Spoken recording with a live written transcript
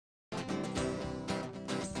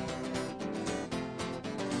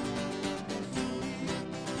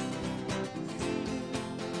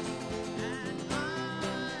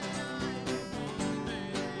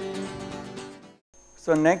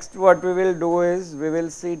So next what we will do is we will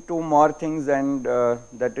see two more things, and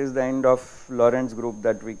that is the end of Lorentz group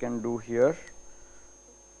that we can do here.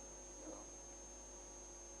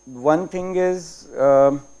 One thing is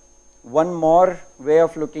one more way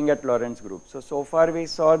of looking at Lorentz group. So far we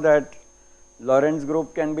saw that Lorentz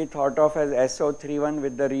group can be thought of as SO31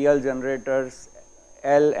 with the real generators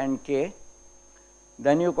L and K.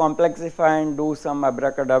 Then you complexify and do some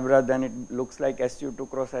abracadabra, then it looks like SU2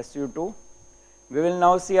 cross SU2. We will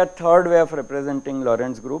now see a third way of representing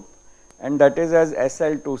Lorentz group, and that is as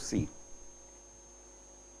SL2C.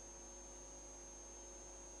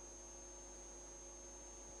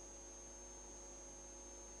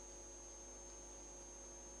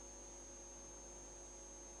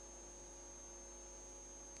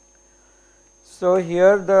 So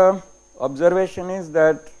here the observation is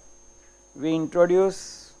that we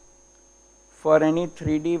introduce for any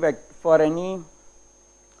 3D vector, for any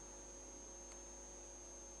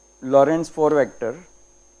Lorentz 4 vector,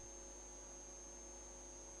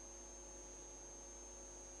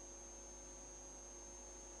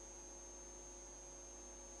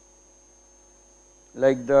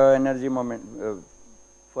 like the energy moment,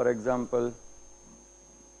 for example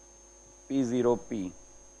P0P,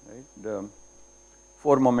 right, the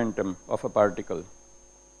 4 momentum of a particle.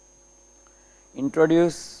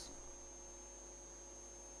 Introduce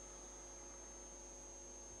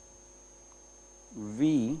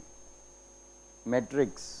V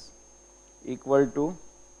matrix equal to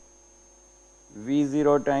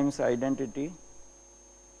V0 times identity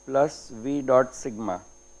plus V dot sigma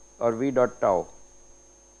or V dot tau,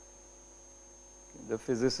 the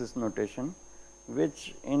physicist notation,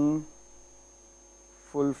 which in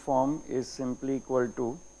full form is simply equal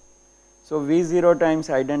to, so V0 times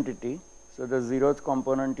identity, so the 0th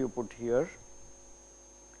component you put here,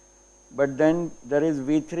 but then there is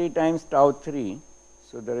V3 times tau 3,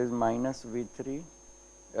 so there is minus V3,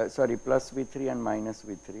 plus V3 and minus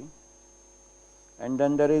V3, and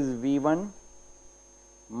then there is V1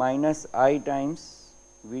 minus I times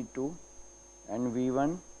V2 and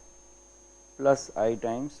V1 plus I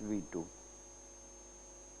times V2.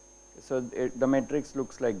 So the matrix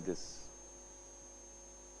looks like this.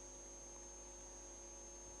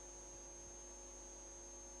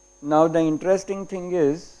 Now the interesting thing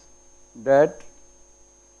is that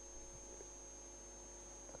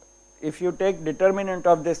if you take determinant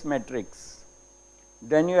of this matrix,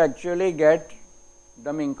 then you actually get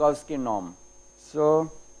the Minkowski norm.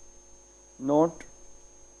 So note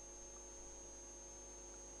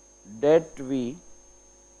det V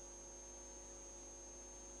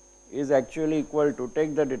is actually equal to,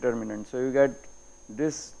 take the determinant, so you get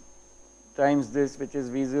this times this, which is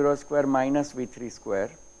V0 square minus V3 square,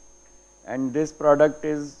 and this product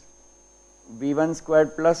is V1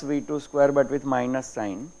 squared plus V2 square but with minus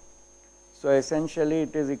sign. So essentially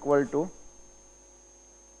it is equal to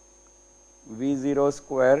V0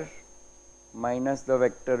 square minus the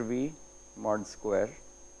vector V mod square,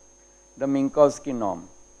 the Minkowski norm.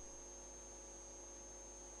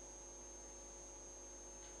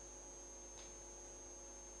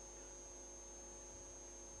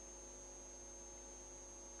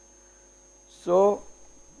 So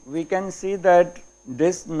we can see that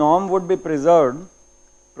this norm would be preserved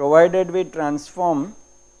provided we transform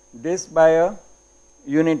this by a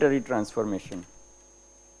unitary transformation.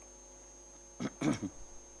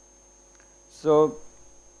 So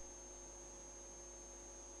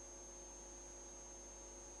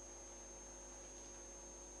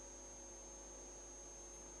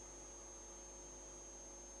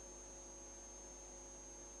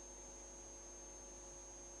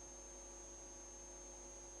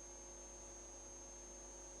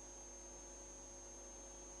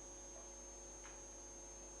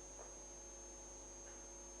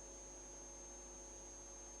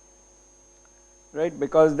right,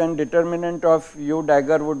 because then determinant of U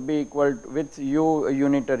dagger would be equal to, with U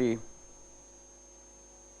unitary,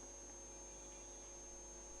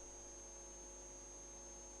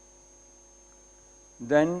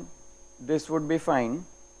 then this would be fine.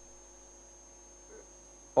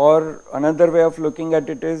 Or another way of looking at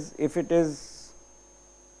it is, if it is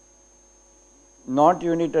not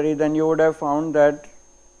unitary, then you would have found that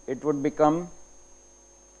it would become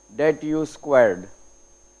det U squared.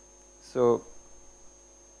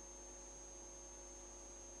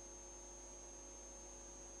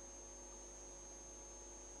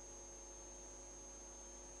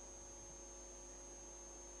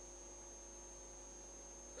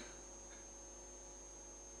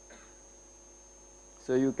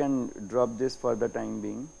 So you can drop this for the time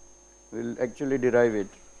being, we will actually derive it.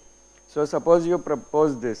 So suppose you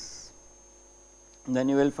propose this, then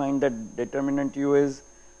you will find that determinant u is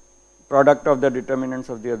product of the determinants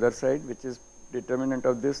of the other side, which is determinant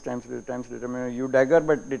of this times determinant of u dagger,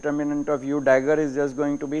 but determinant of u dagger is just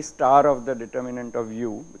going to be star of the determinant of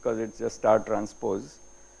u because it's just star transpose.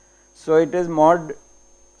 So it is mod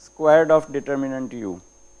squared of determinant u.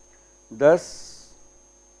 Thus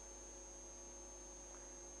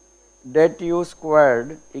det u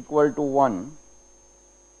squared equal to 1,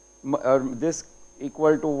 this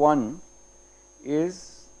equal to 1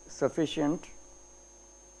 is sufficient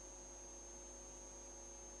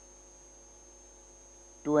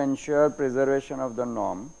to ensure preservation of the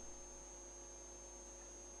norm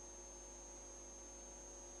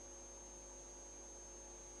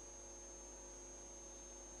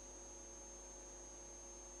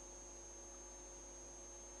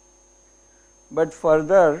but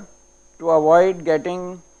further, to avoid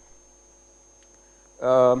getting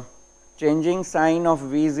changing sign of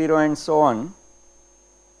V0 and so on,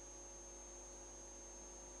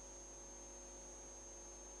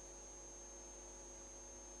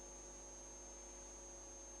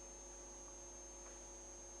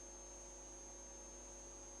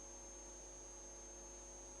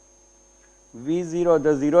 V0, the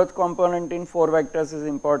 0th component in 4 vectors is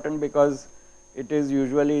important because it is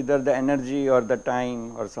usually either the energy or the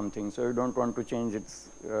time or something. So, you do not want to change its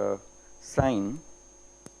sign.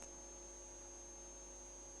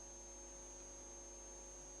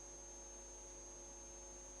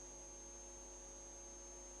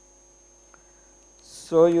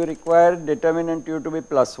 So, you require determinant u to be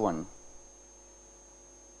plus 1.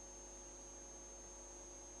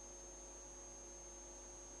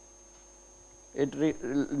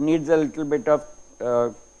 It needs a little bit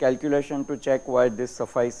of calculation to check why this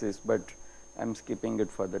suffices, but I am skipping it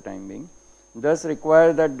for the time being. Thus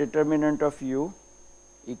require that determinant of u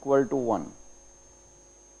equal to 1.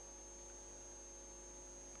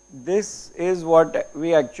 This is what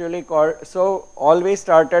we actually call, so all we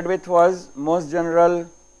started with was most general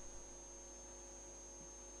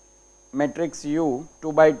matrix u,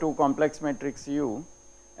 2 by 2 complex matrix u,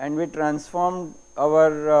 and we transformed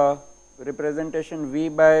our representation v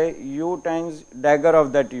by u times dagger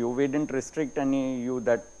of that u. We did not restrict any u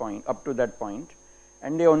that point up to that point,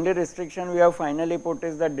 and the only restriction we have finally put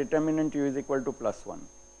is that determinant u is equal to plus 1.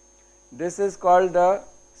 This is called the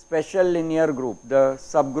special linear group, the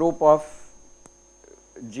subgroup of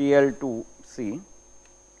GL2C.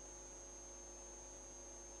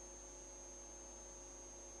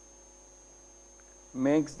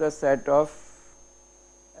 Makes the set of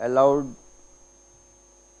allowed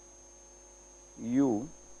u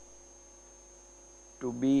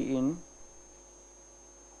to be in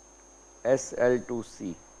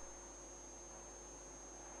SL2C.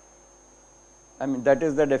 I mean, that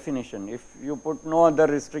is the definition. If you put no other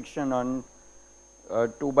restriction on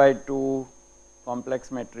 2 by 2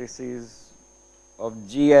 complex matrices of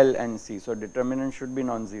GL and C, so determinant should be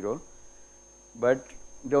non-zero, but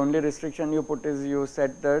the only restriction you put is you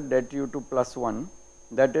set the det u to plus 1,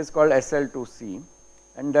 that is called SL2C,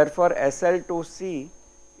 and therefore SL2C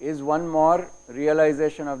is one more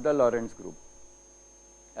realization of the Lorentz group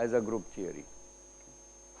as a group theory.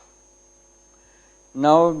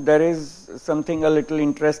 Now there is something a little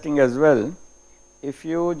interesting as well. If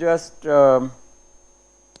you just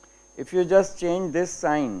change this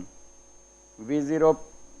sign V0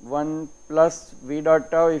 1 plus V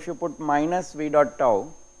dot tau, if you put minus V dot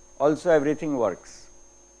tau, also everything works,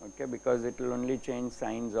 okay, because it will only change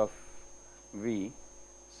signs of V.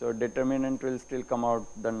 So so will still come out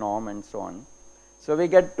the norm and so on. So we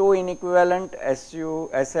get two inequivalent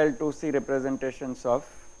SL2C representations of.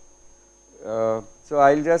 So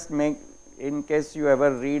I'll just make, in case you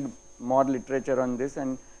ever read more literature on this,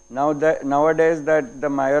 and nowadays that the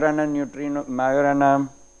Majorana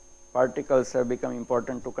particles have become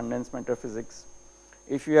important to condensed matter physics.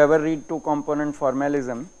 If you ever read two component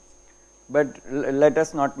formalism, but let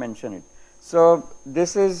us not mention it. So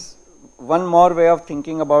this is one more way of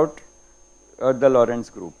thinking about the Lorentz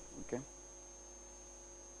group. Okay.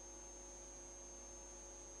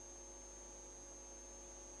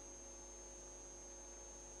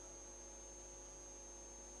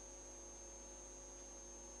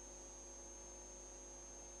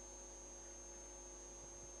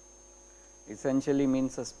 Essentially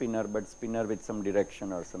means a spinner, but spinner with some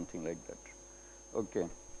direction or something like that. Okay.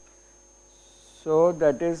 So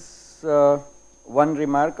that is one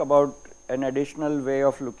remark about an additional way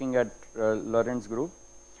of looking at Lorentz group.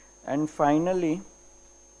 And finally,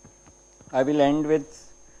 I will end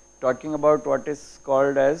with talking about what is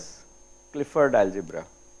called as Clifford algebra.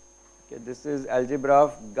 Okay, this is algebra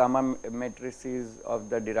of gamma matrices of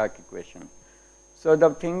the Dirac equation. So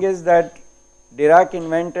the thing is that Dirac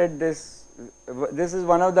invented this. This is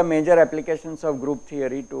one of the major applications of group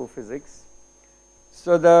theory to physics.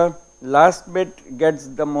 So the last bit gets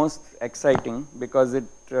the most exciting because it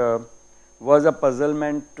was a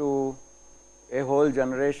puzzlement to a whole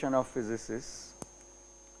generation of physicists.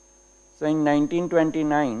 So in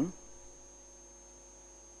 1929,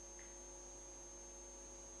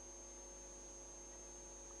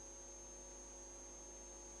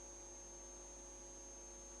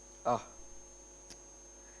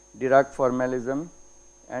 Dirac formalism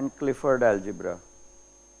and Clifford algebra.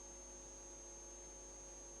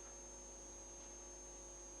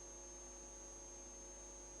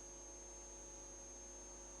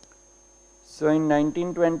 So in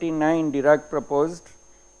 1929, Dirac proposed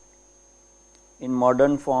in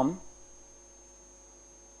modern form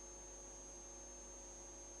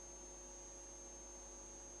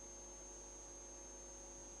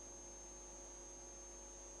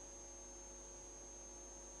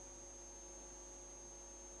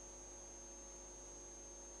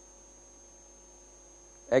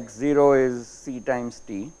x0 is c times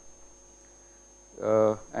t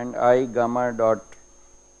and I gamma dot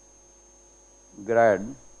grad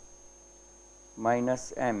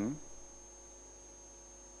minus m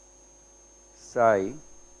psi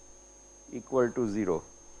equal to 0.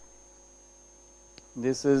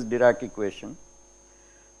 This is Dirac equation,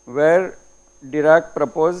 where Dirac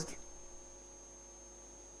proposed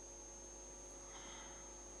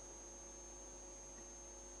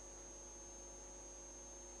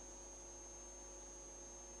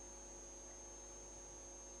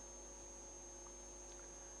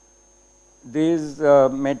these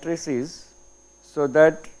matrices so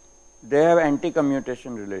that they have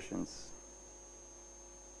anti-commutation relations.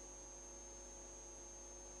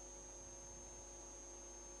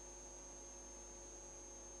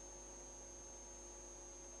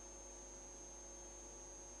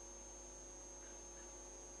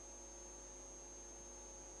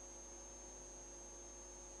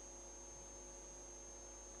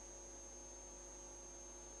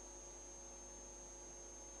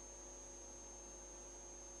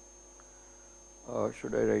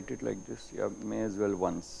 Should I write it like this? Yeah, may as well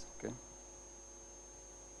once. Okay.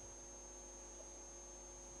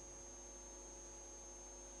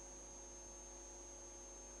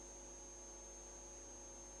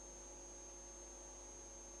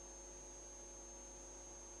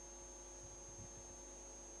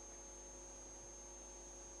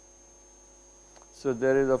 So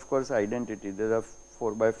there is of course identity. There are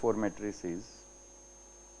 4 by 4 matrices.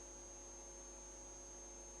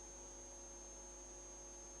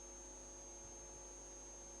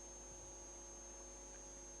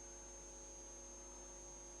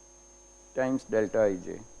 Times delta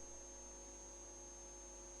ij.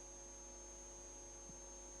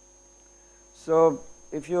 So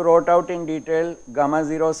if you wrote out in detail gamma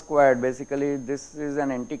 0 squared, basically this is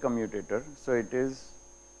an anti-commutator. So it is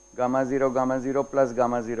gamma 0 plus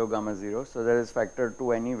gamma 0 gamma 0. So there is factor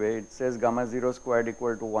 2 anyway. It says gamma 0 squared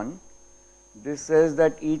equal to 1. This says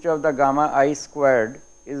that each of the gamma I squared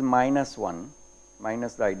is minus 1,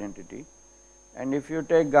 minus the identity. And if you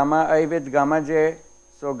take gamma I with gamma j,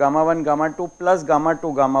 so gamma 1 gamma 2 plus gamma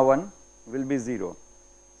 2 gamma 1 will be 0.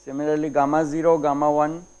 Similarly, gamma 0 gamma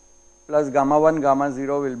 1 plus gamma 1 gamma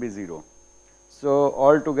 0 will be 0. So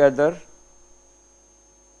all together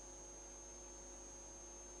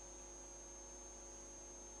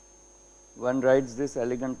one writes this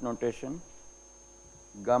elegant notation: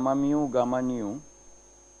 gamma mu gamma nu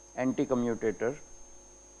anti-commutator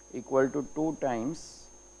equal to 2 times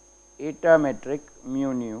eta metric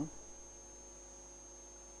mu nu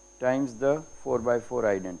times the 4 by 4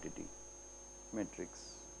 identity matrix.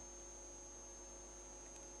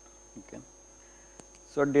 Okay.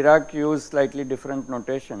 So Dirac used slightly different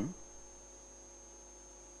notation,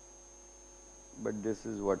 but this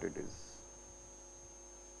is what it is.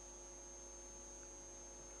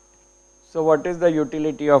 So what is the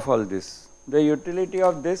utility of all this? The utility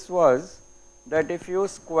of this was that if you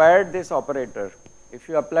squared this operator, if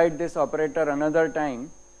you applied this operator another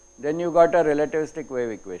time, then you got a relativistic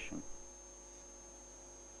wave equation.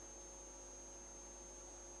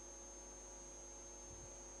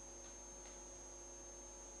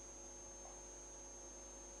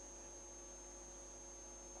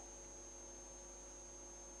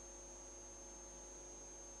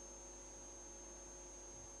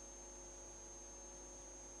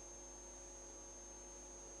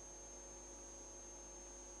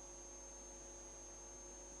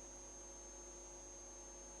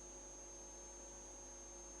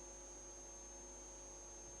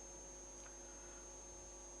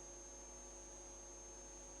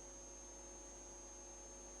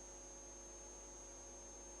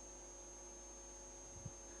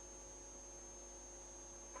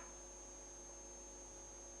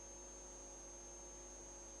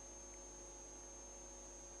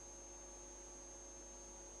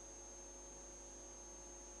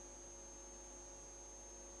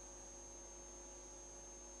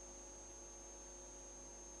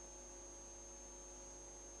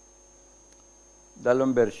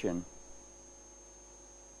 D'Alembert.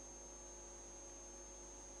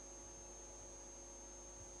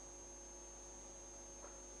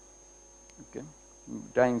 Okay,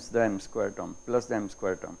 times the m square term plus the m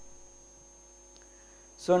square term.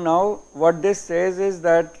 So now what this says is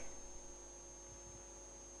that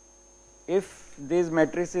if these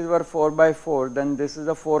matrices were 4 by 4, then this is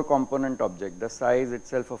a 4 component object. The psi is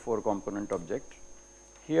itself a 4 component object.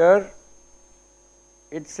 Here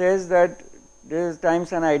it says that this is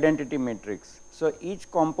times an identity matrix. So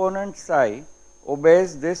each component psi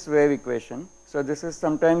obeys this wave equation. So this is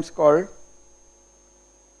sometimes called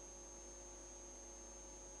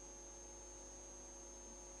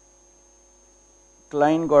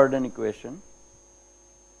Klein-Gordon equation.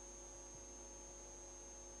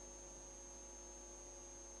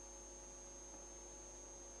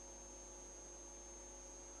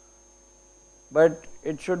 But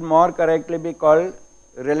it should more correctly be called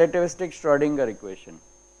relativistic Schrodinger equation.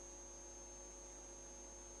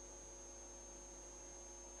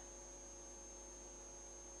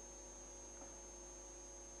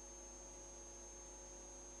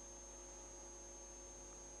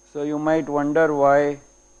 So you might wonder why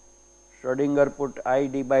Schrodinger put I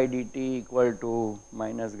d by dt equal to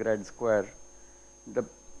minus grad square. The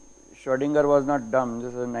Schrodinger was not dumb.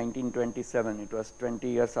 This was 1927. It was 20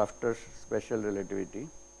 years after special relativity.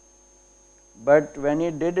 But when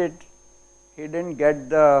he did it, he didn't get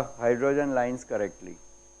the hydrogen lines correctly.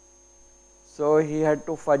 So he had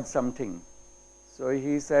to fudge something. So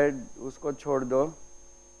he said, "Usko chhod do."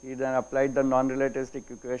 He then applied the non-relativistic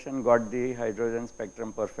equation, got the hydrogen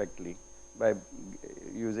spectrum perfectly by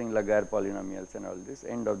using Laguerre polynomials and all this.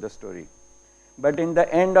 End of the story. But in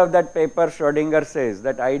the end of that paper, Schrodinger says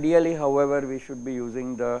that ideally, however, we should be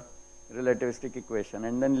using the relativistic equation,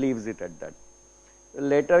 and then leaves it at that.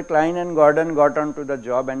 Later, Klein and Gordon got onto the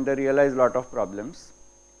job and they realized a lot of problems.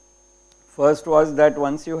 First was that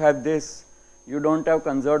once you have this, you don't have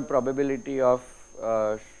conserved probability of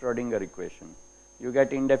Schrodinger equation. You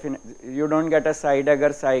get indefinite, you don't get a psi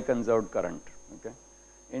dagger psi conserved current. Okay,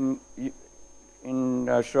 in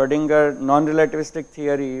Schrodinger non-relativistic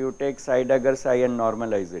theory, you take psi dagger psi and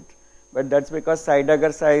normalize it, but that's because psi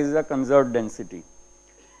dagger psi is a conserved density.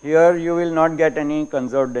 Here you will not get any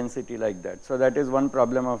conserved density like that. So that is one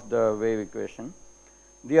problem of the wave equation.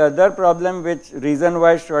 The other problem, which reason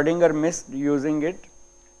why Schrodinger missed using it,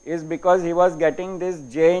 is because he was getting this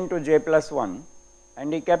j into j plus 1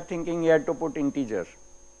 and he kept thinking he had to put integer,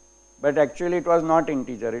 but actually it was not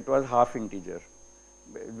integer, it was half integer,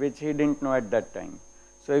 which he didn't know at that time.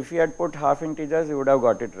 So if he had put half integers, he would have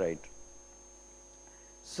got it right.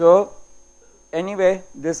 So anyway,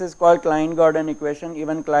 this is called Klein-Gordon equation.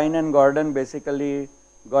 Even Klein and Gordon basically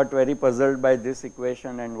got very puzzled by this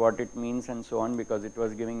equation and what it means and so on, because it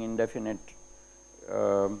was giving indefinite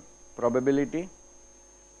probability.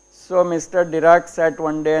 So Mr. Dirac sat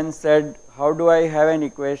one day and said, how do I have an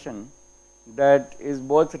equation that is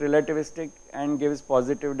both relativistic and gives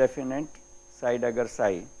positive definite psi dagger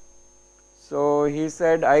psi? So he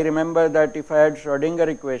said, I remember that if I had Schrodinger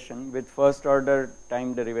equation with first order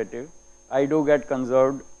time derivative, I do get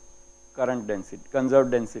conserved current density,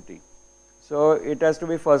 conserved density. So it has to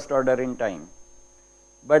be first order in time.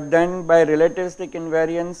 But then by relativistic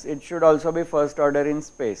invariance, it should also be first order in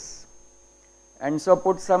space. And so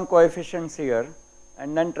put some coefficients here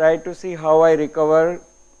and then try to see how I recover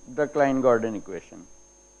the Klein-Gordon equation.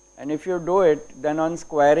 And if you do it, then on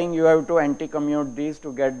squaring you have to anti-commute these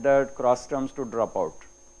to get the cross terms to drop out.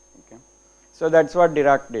 Okay. So that's what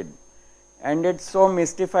Dirac did. And it so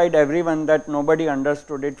mystified everyone that nobody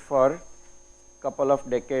understood it for a couple of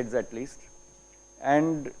decades at least.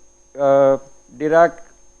 And Dirac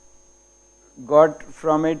got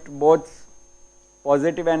from it both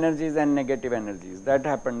positive energies and negative energies. That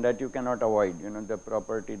happened, that you cannot avoid, the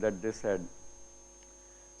property that this had.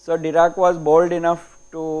 So Dirac was bold enough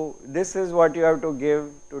to, this is what you have to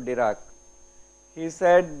give to Dirac. He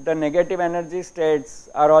said the negative energy states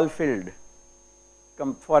are all filled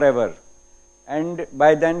forever. And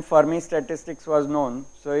by then Fermi statistics was known.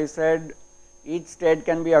 So he said each state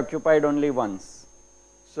can be occupied only once.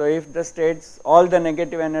 So if the states, all the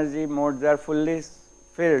negative energy modes are fully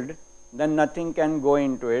filled, then nothing can go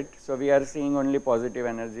into it. So we are seeing only positive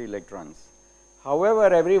energy electrons.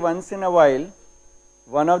 However, every once in a while,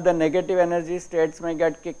 one of the negative energy states may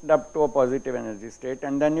get kicked up to a positive energy state,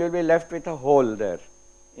 and then you will be left with a hole there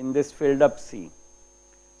in this filled up C.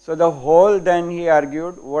 So the hole, then he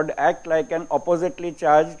argued, would act like an oppositely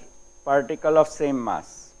charged particle of same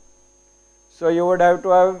mass. So you would have to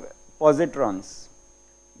have positrons,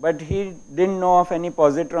 but he didn't know of any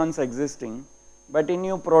positrons existing, but he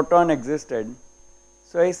knew proton existed.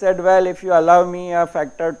 So he said, well, if you allow me a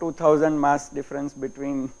factor 2000 mass difference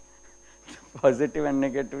between positive and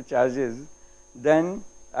negative charges, then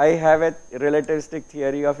I have a relativistic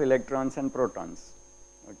theory of electrons and protons.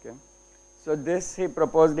 Okay. So this he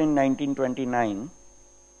proposed in 1929,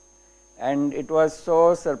 and it was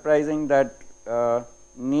so surprising that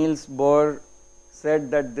Niels Bohr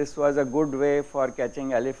said that this was a good way for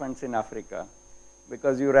catching elephants in Africa,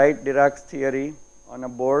 because you write Dirac's theory on a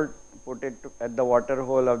board, put it at the water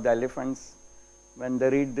hole of the elephants. When they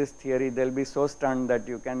read this theory, they'll be so stunned that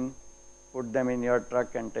you can put them in your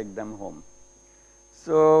truck and take them home.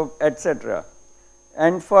 So, etc.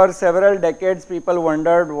 And for several decades, people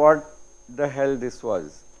wondered what the hell this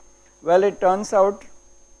was. Well, it turns out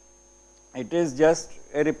it is just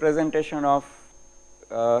a representation of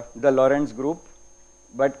the Lorentz group,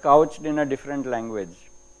 but couched in a different language.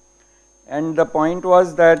 And the point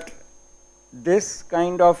was that this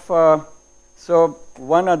kind of, so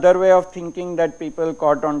one other way of thinking that people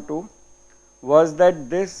caught on to was that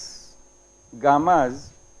this gammas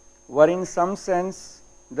were in some sense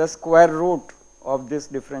the square root of this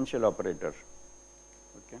differential operator.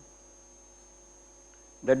 Okay.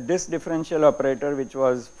 That this differential operator, which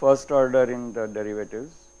was first order in the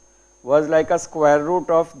derivatives, was like a square root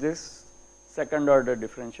of this second order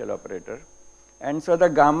differential operator. And so the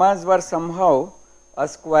gammas were somehow a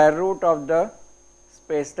square root of the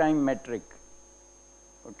space-time metric,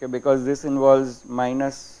 okay, because this involves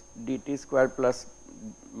minus dt square plus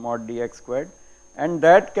mod dx squared, and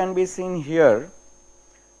that can be seen here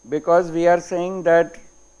because we are saying that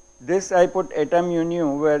this I put eta mu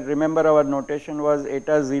nu, where remember our notation was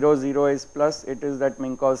eta 0 0 is plus, it is that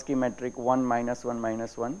Minkowski metric 1 minus 1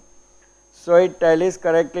 minus 1. So it tallies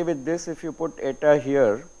correctly with this if you put eta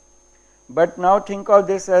here. But now think of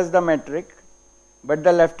this as the metric, but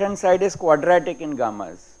the left hand side is quadratic in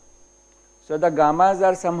gammas. So the gammas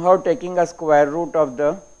are somehow taking a square root of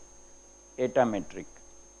the eta metric.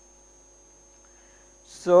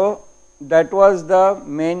 So that was the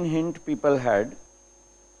main hint people had.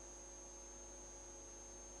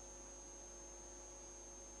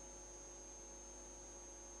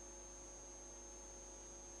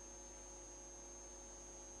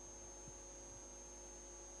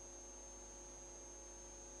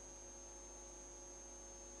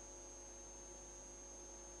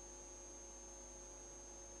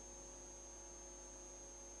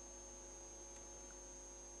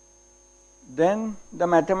 Then the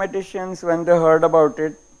mathematicians, when they heard about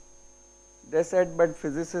it, they said, but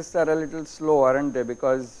physicists are a little slow, aren't they?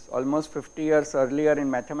 Because almost 50 years earlier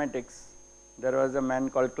in mathematics, there was a man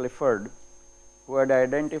called Clifford who had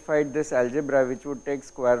identified this algebra which would take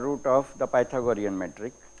square root of the Pythagorean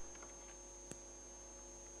metric.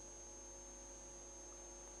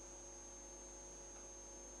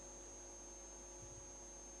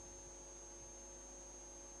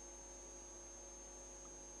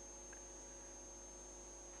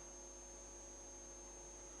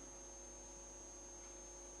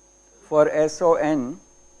 For SON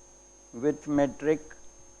with metric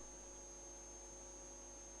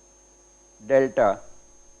delta,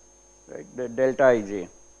 right, the delta ij,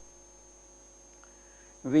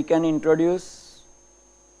 we can introduce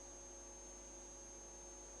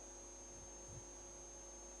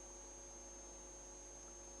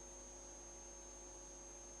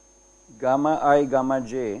gamma I gamma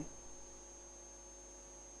j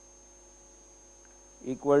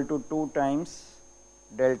equal to 2 times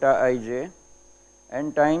delta ij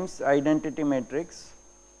and times identity matrix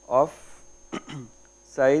of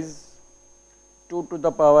size 2 to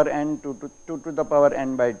the power n 2 to the power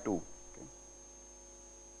n by 2. Okay.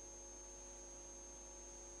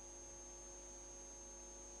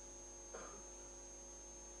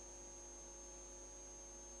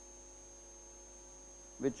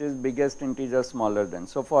 Which is biggest integer smaller than.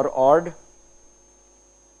 So for odd,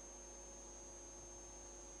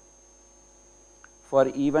 for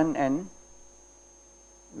even n,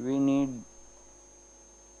 we need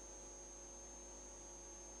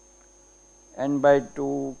n by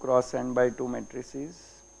 2 cross n by 2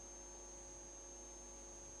 matrices,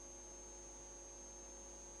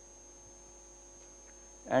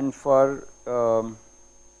 and for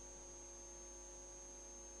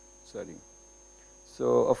so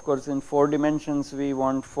of course in 4 dimensions we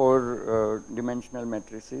want 4 dimensional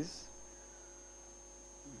matrices.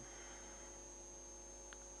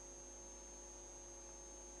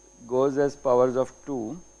 Goes as powers of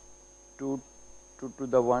 2 to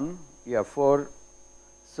the 1, yeah, 4.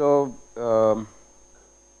 So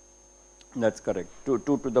that's correct, 2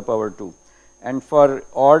 to the power 2. And for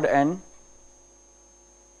odd n,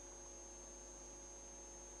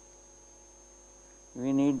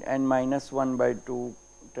 we need n minus 1 by 2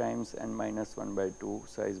 times n minus 1 by 2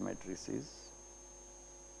 size matrices.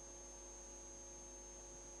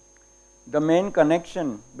 The main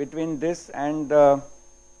connection between this and the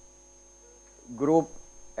group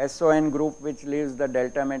SON group which leaves the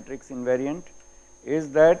delta matrix invariant is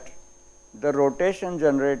that the rotation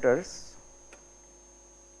generators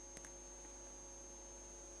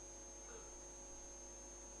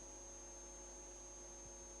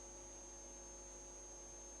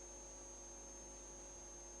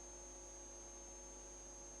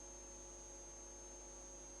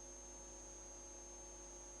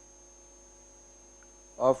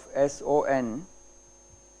of SON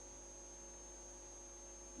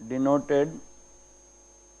denoted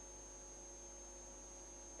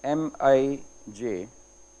Mij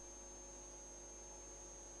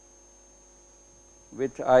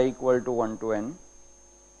with I equal to 1 to n.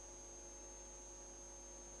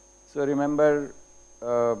 So remember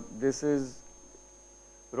this is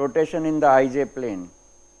rotation in the ij plane.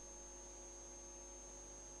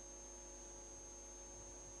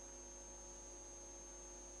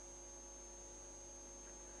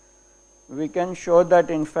 We can show that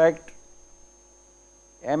in fact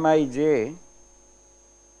Mij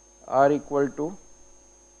are equal to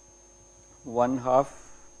 1/2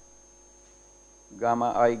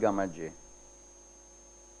 gamma I gamma j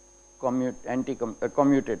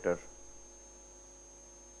commutator.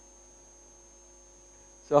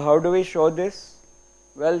 So how do we show this?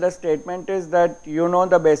 Well, the statement is that you know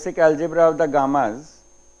the basic algebra of the gammas.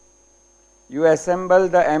 You assemble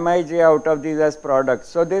the Mij out of these as products.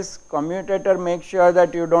 So this commutator makes sure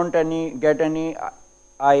that you don't get any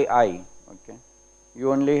II. Okay,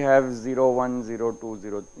 you only have 0, 1, 0, 2,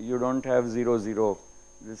 0. You don't have 0, 0.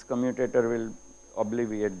 This commutator will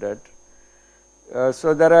obviate that.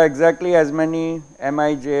 So there are exactly as many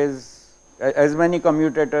Mijs, as many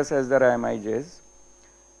commutators as there are Mijs,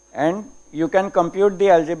 and you can compute the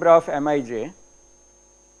algebra of Mij.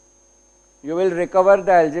 You will recover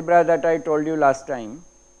the algebra that I told you last time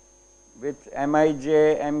with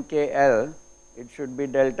Mij MKL. It should be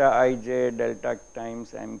delta Ij delta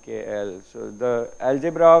times MKL. So the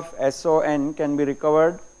algebra of SON can be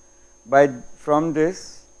recovered from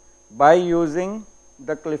this by using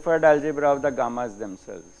the Clifford algebra of the gammas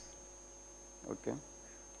themselves. Okay.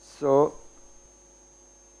 So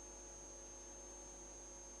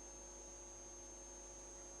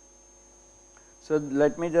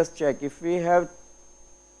let me just check. If we have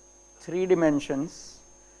 3 dimensions,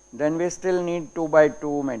 then we still need 2 by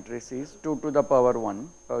 2 matrices, 2 to the power 1.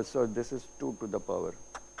 So this is 2 to the power.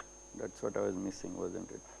 That's what I was missing,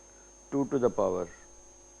 wasn't it? 2 to the power.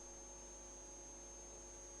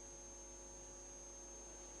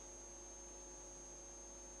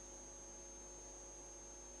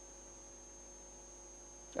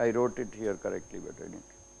 I wrote it here correctly, but I didn't.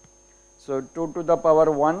 So 2 to the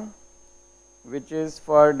power 1, which is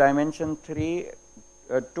for dimension 3,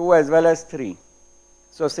 2 as well as 3.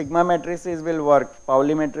 So sigma matrices will work,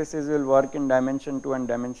 Pauli matrices will work in dimension 2 and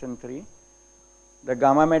dimension 3. The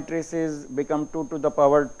gamma matrices become 2 to the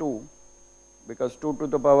power 2 because 2 to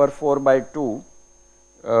the power 4 by 2.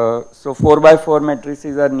 So 4 by 4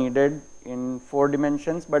 matrices are needed in 4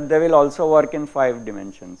 dimensions, but they will also work in 5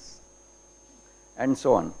 dimensions and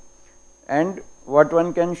so on. And what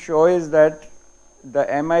one can show is that the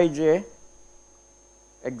Mij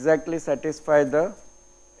exactly satisfy the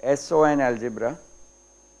SON algebra.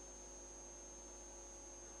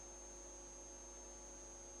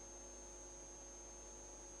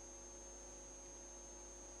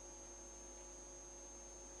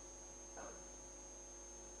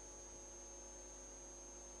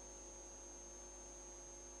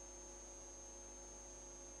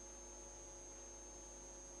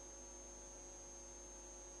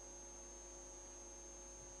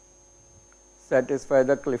 Satisfy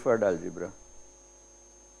the Clifford algebra.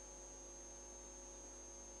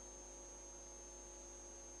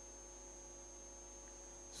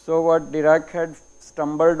 So what Dirac had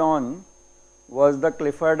stumbled on was the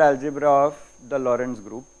Clifford algebra of the Lorentz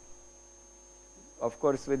group. Of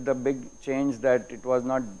course, with the big change that it was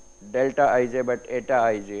not delta Ij but eta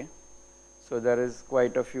Ij. So there is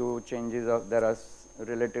quite a few changes there are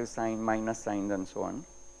relative sign, minus signs and so on.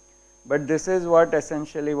 But this is what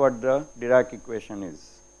essentially what the Dirac equation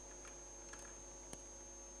is.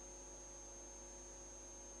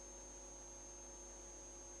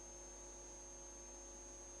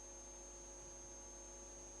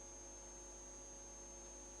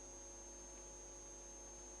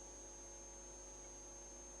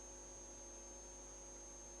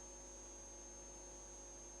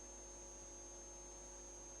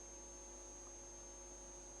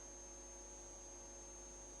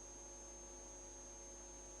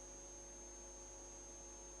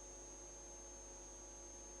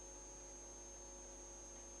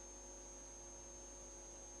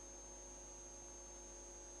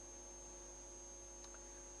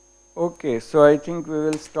 Okay, so I think we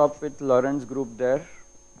will stop with Lorentz group there.